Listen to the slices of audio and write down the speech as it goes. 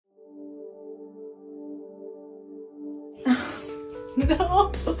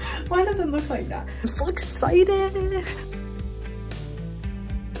No, why does it look like that? I'm so excited.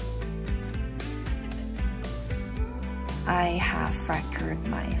 I have fractured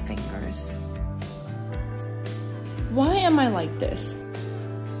my fingers. Why am I like this?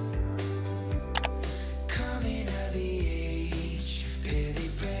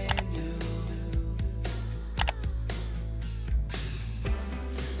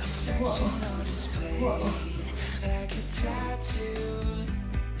 Whoa. Whoa.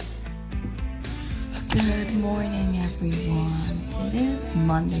 Good morning, everyone. It is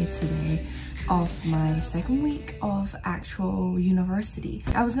Monday today of my second week of actual university.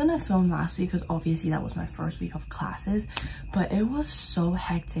 I was gonna film last week because obviously that was my first week of classes, but it was so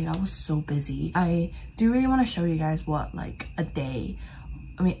hectic. I was so busy. I do really want to show you guys what like a day,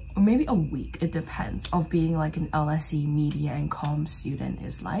 I mean, or maybe a week, it depends, of being like an LSE media and comm student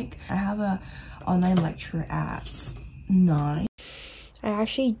is like. I have a online lecture at 9. I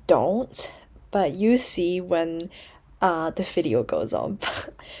actually don't, but you see when the video goes on.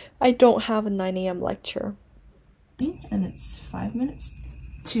 I don't have a 9 AM lecture. And it's 5 minutes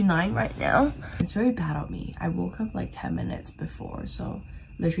to 9 right now. It's very bad of me. I woke up like 10 minutes before, so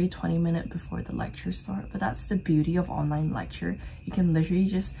literally 20 minutes before the lecture start. But that's the beauty of online lecture. You can literally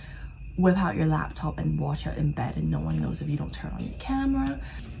just whip out your laptop and watch it in bed and no one knows if you don't turn on your camera.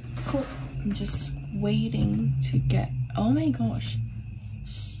 Cool. I'm just waiting to get, oh my gosh.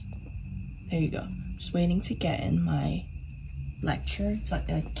 There you go. Just waiting to get in my lecture. It's like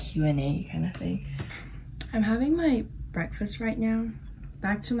a Q&A kind of thing. I'm having my breakfast right now.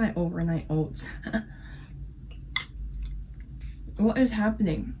 Back to my overnight oats. What is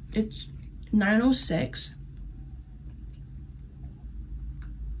happening? It's 9:06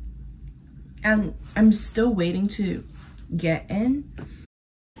 and I'm still waiting to get in.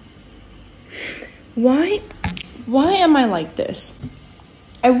 Why am I like this?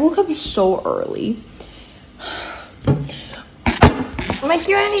 I woke up so early. My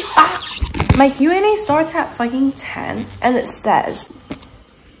Q&A starts at fucking 10 and it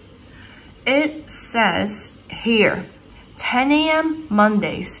says here 10 AM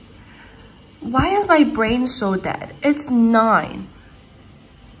Mondays. Why is my brain so dead? It's 9.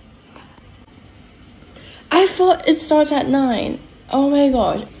 I thought it starts at 9. Oh my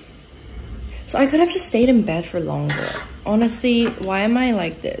gosh. So I could have just stayed in bed for longer. Honestly, why am I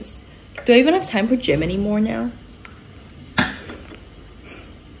like this? Do I even have time for gym anymore now?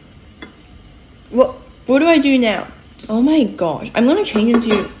 What do I do now? Oh my gosh. I'm gonna change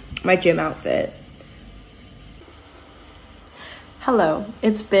into my gym outfit. Hello.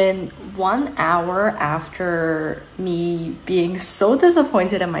 It's been 1 hour after me being so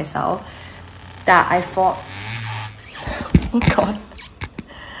disappointed in myself that I thought, oh god.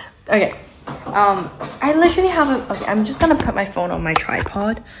 Okay. I literally have a, okay, I'm just gonna put my phone on my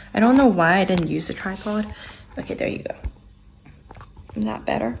tripod. I don't know why I didn't use the tripod. Okay, there you go. Is that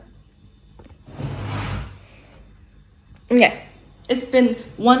better? Okay, it's been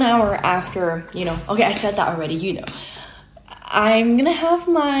 1 hour after, you know, okay, I said that already, you know. I'm gonna have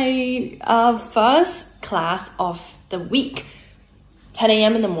my first class of the week. 10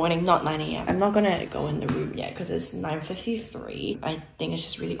 AM in the morning, not 9 AM. I'm not gonna go in the room yet because it's 9:53. I think it's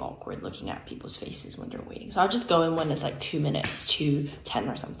just really awkward looking at people's faces when they're waiting. So I'll just go in when it's like 2 minutes to 10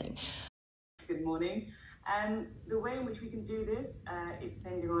 or something. Good morning. And the way in which we can do this, it's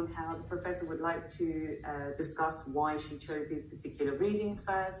depending on how the professor would like to discuss why she chose these particular readings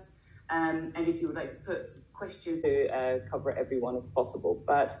first. And if you would like to put questions to cover everyone as possible.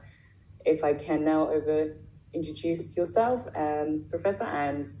 But if I can now introduce yourself, Professor,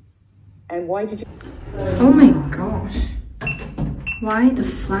 and why did you... Oh my gosh. Why the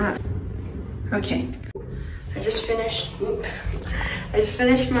flat? Okay. I just finished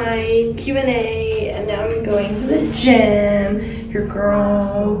my Q&A and now I'm going to the gym. Your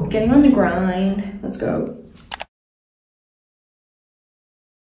girl getting on the grind. Let's go.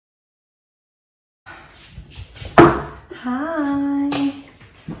 Hi.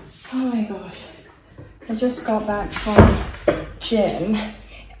 Oh my gosh. I just got back from gym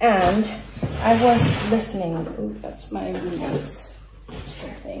and I was listening. Oh, that's my roommate's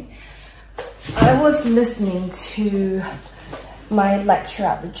chair thing. I was listening to my lecture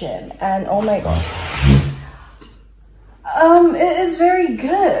at the gym and oh my gosh. It is very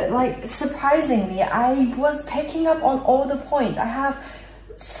good. Like, surprisingly, I was picking up on all the points. I have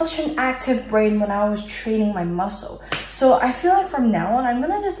such an active brain when I was training my muscle. So I feel like from now on, I'm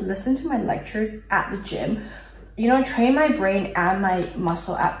gonna just listen to my lectures at the gym, you know, train my brain and my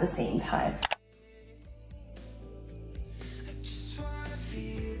muscle at the same time.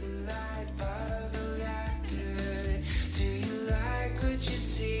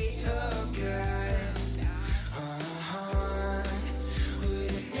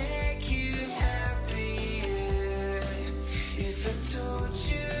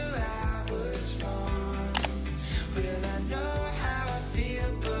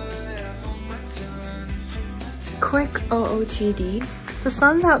 Quick OOTD. The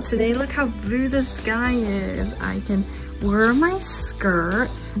sun's out today. Look how blue the sky is. I can wear my skirt.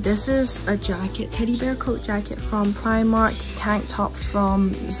 This is a jacket, teddy bear coat jacket from Primark, tank top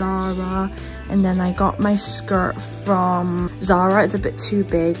from Zara, and then I got my skirt from Zara. It's a bit too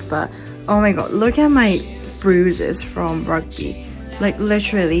big, but oh my god, look at my bruises from rugby. Like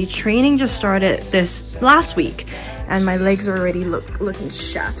literally, training just started this last week and my legs are already looking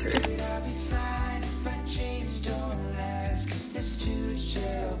shattered.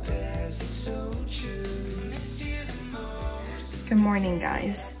 Good morning,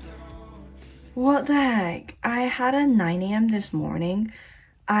 guys. What the heck? I had a 9 AM this morning.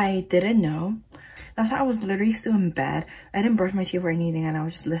 I didn't know. That's why I was literally still in bed. I didn't brush my teeth or anything and I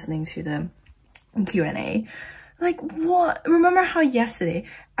was just listening to the Q&A. Like, what? Remember how yesterday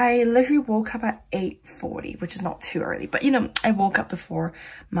I literally woke up at 8:40, which is not too early, but you know, I woke up before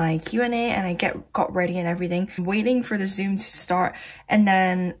my Q&A and I got ready and everything, waiting for the Zoom to start, and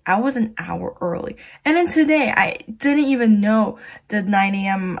then I was an hour early. And then today, I didn't even know the 9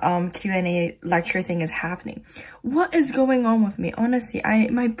 AM Q&A lecture thing is happening. What is going on with me? Honestly,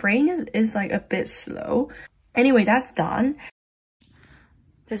 my brain is like a bit slow. Anyway, that's done.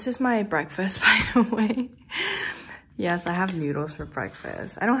 This is my breakfast, by the way. Yes, I have noodles for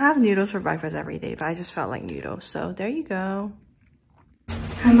breakfast. I don't have noodles for breakfast every day, but I just felt like noodles. So there you go.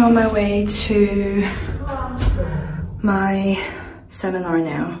 I'm on my way to my seminar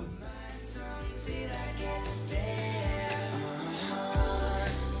now.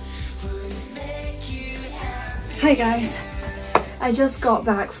 Hi guys. I just got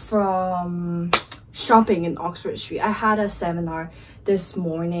back from shopping in Oxford Street. I had a seminar this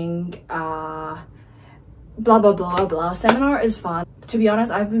morning. Blah blah blah blah. Seminar is fun. To be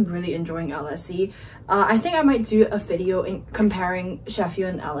honest, I've been really enjoying LSE. I think I might do a video in comparing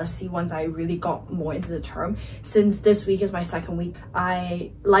Sheffield and LSE once I really got more into the term, since this week is my second week.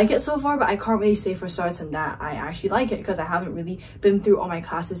 I like it so far, but I can't really say for certain that I actually like it because I haven't really been through all my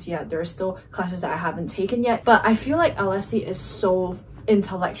classes yet. There are still classes that I haven't taken yet, but I feel like LSE is so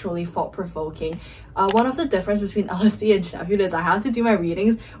intellectually thought-provoking. One of the difference between LSE and Sheffield is I have to do my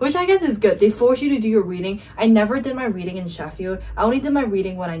readings, which I guess is good. They force you to do your reading. I never did my reading in Sheffield. I only did my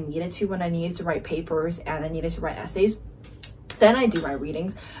reading when I needed to write papers and I needed to write essays. Then I do my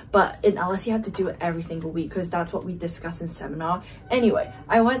readings, but in LSE I have to do it every single week because that's what we discuss in seminar. Anyway,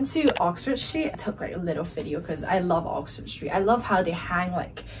 I went to Oxford Street. I took like a little video because I love Oxford Street. I love how they hang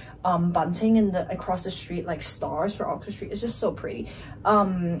like bunting in the across the street, like stars for Oxford Street. It's just so pretty.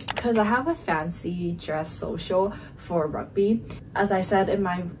 Because I have a fancy dress social for rugby. As I said in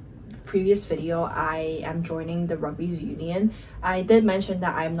my previous video, I am joining the rugby's union. I did mention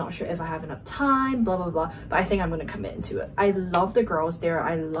that I'm not sure if I have enough time, blah blah blah, but I think I'm going to commit into it. I love the girls there.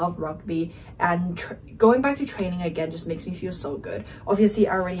 I love rugby, and going back to training again just makes me feel so good. Obviously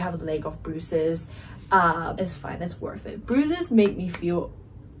I already have a leg of bruises. It's fine, it's worth it. Bruises make me feel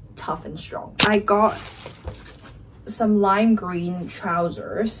tough and strong. I got some lime green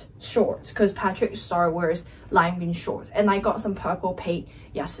trousers, shorts, because Patrick Star wears lime green shorts, and I got some purple paint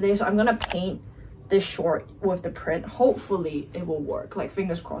yesterday, so I'm gonna paint this short with the print. Hopefully it will work, like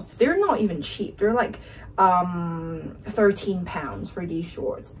fingers crossed. They're not even cheap. They're like 13 pounds for these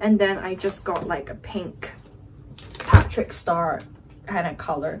shorts. And then I just got like a pink Patrick Star kind of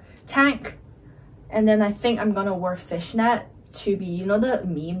color tank, and then I think I'm gonna wear fishnet to be, you know, the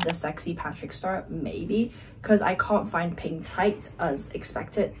meme, the sexy Patrick Star, maybe, because I can't find pink tights as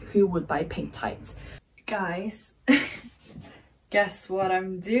expected. Who would buy pink tights? Guys, guess what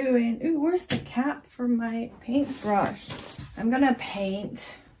I'm doing? Ooh, where's the cap for my paintbrush? I'm gonna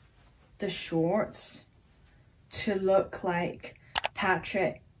paint the shorts to look like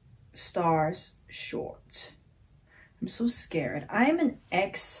Patrick Star's shorts. I'm so scared. I'm an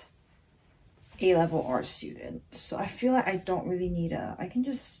A-level art student, so I feel like I don't really need I can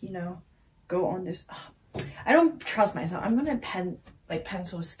just, you know, go on this. I don't trust myself. I'm gonna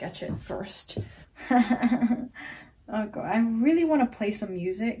pencil sketch it first. Oh god, I really want to play some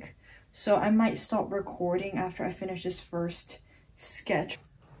music, so I might stop recording after I finish this first sketch.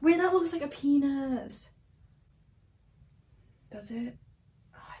 Wait, that looks like a penis. Does it?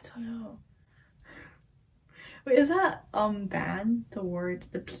 Oh, I don't know. Wait, is that banned, the word,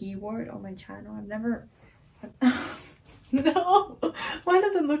 the P word on my channel? I've never no, why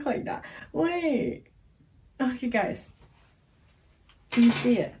does it look like that? Wait, okay guys, can you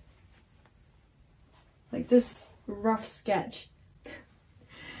see it? Like this rough sketch.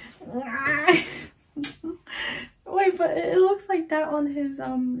 Wait, but it looks like that on his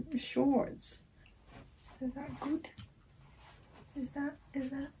shorts. Is that good? Is that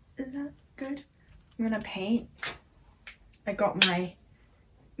good? I'm gonna paint. I got my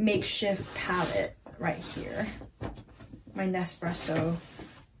makeshift palette right here. My Nespresso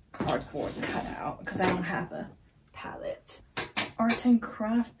cardboard cutout because I don't have a palette. Art and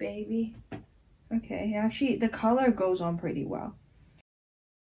craft, baby. Okay, actually the color goes on pretty well.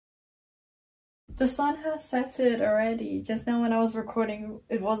 The sun has set it already. Just now when I was recording,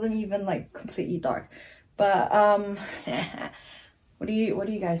 it wasn't even like completely dark. But what do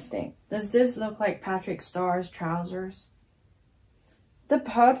you guys think? Does this look like Patrick Starr's trousers? The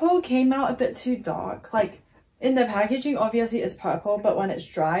purple came out a bit too dark. Like in the packaging, obviously it's purple, but when it's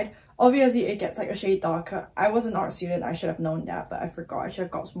dried, obviously it gets like a shade darker. I was an art student, I should have known that, but I forgot. I should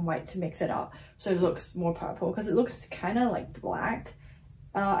have got some white to mix it up so it looks more purple because it looks kind of like black.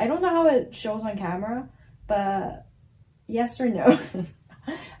 I don't know how it shows on camera, but yes or no?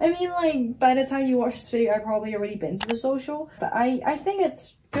 I mean, like, by the time you watch this video, I've probably already been to the social, but I think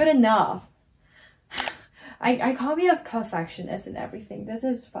it's good enough. I can't be a perfectionist in everything. This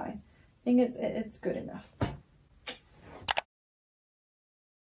is fine. I think it's good enough.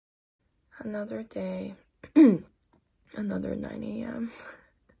 Another day. Another 9 a.m.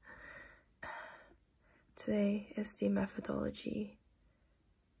 Today is the methodology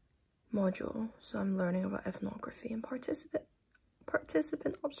module, so I'm learning about ethnography and participant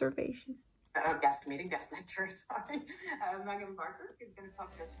observation. Guest lecturer, sorry. Megan Parker is going to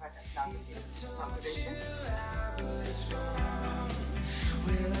talk to us about ethnography and observation.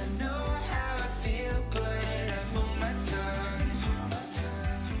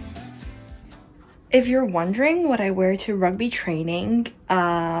 If you're wondering what I wear to rugby training,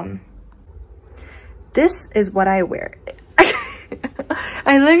 this is what I wear.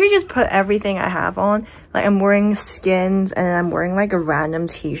 I literally just put everything I have on. Like I'm wearing skins and I'm wearing like a random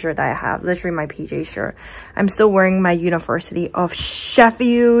t-shirt that I have, literally my PJ shirt. I'm still wearing my University of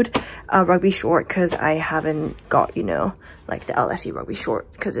Sheffield rugby short because I haven't got, you know, like the LSE rugby short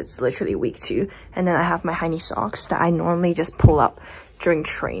because it's literally week 2. And then I have my Heine socks that I normally just pull up during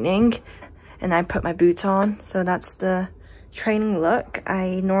training. And I put my boots on. So that's the training look.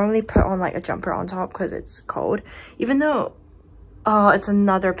 I normally put on like a jumper on top because it's cold. Even though it's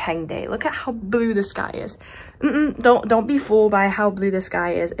another Peng day. Look at how blue the sky is. Don't be fooled by how blue the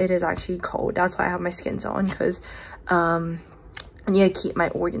sky is. It is actually cold. That's why I have my skins on because I need to keep my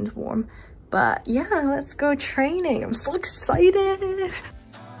organs warm. But yeah, let's go training. I'm so excited.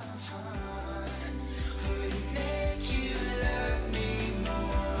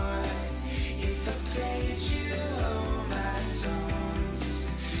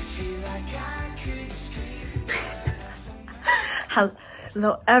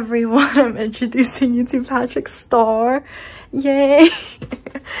 Hello everyone, I'm introducing you to Patrick Starr. Yay!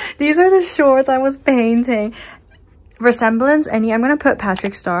 These are the shorts I was painting. Resemblance, any? I'm gonna put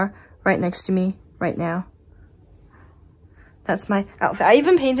Patrick Starr right next to me right now. That's my outfit. I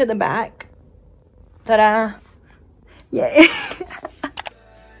even painted the back. Ta-da! Yay!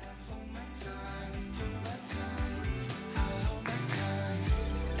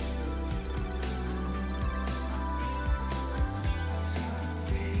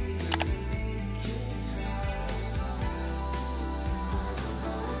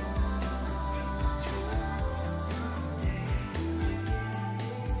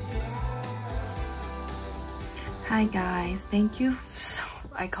 Hi guys, thank you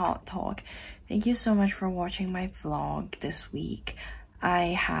I can't talk. Thank you so much for watching my vlog this week. I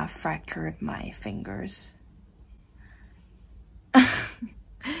have fractured my fingers.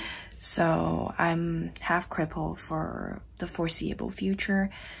 So I'm half crippled for the foreseeable future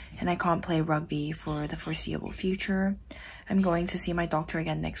and I can't play rugby for the foreseeable future. I'm going to see my doctor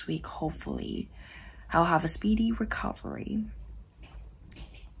again next week. Hopefully I'll have a speedy recovery.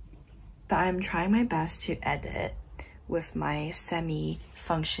 But I'm trying my best to edit with my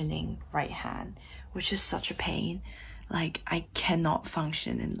semi-functioning right hand, which is such a pain. Like, I cannot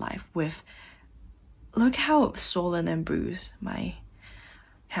function in life with... Look how swollen and bruised my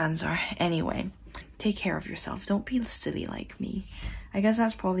hands are. Anyway, take care of yourself. Don't be silly like me. I guess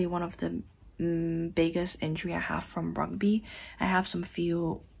that's probably one of the biggest injury I have from rugby. I have some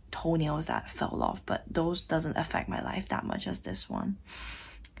few toenails that fell off, but those doesn't affect my life that much as this one.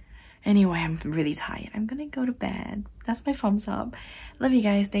 Anyway, I'm really tired. I'm gonna go to bed. That's my thumbs up. Love you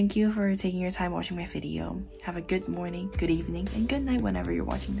guys. Thank you for taking your time watching my video. Have a good morning, good evening, and good night whenever you're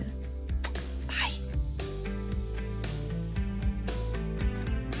watching this.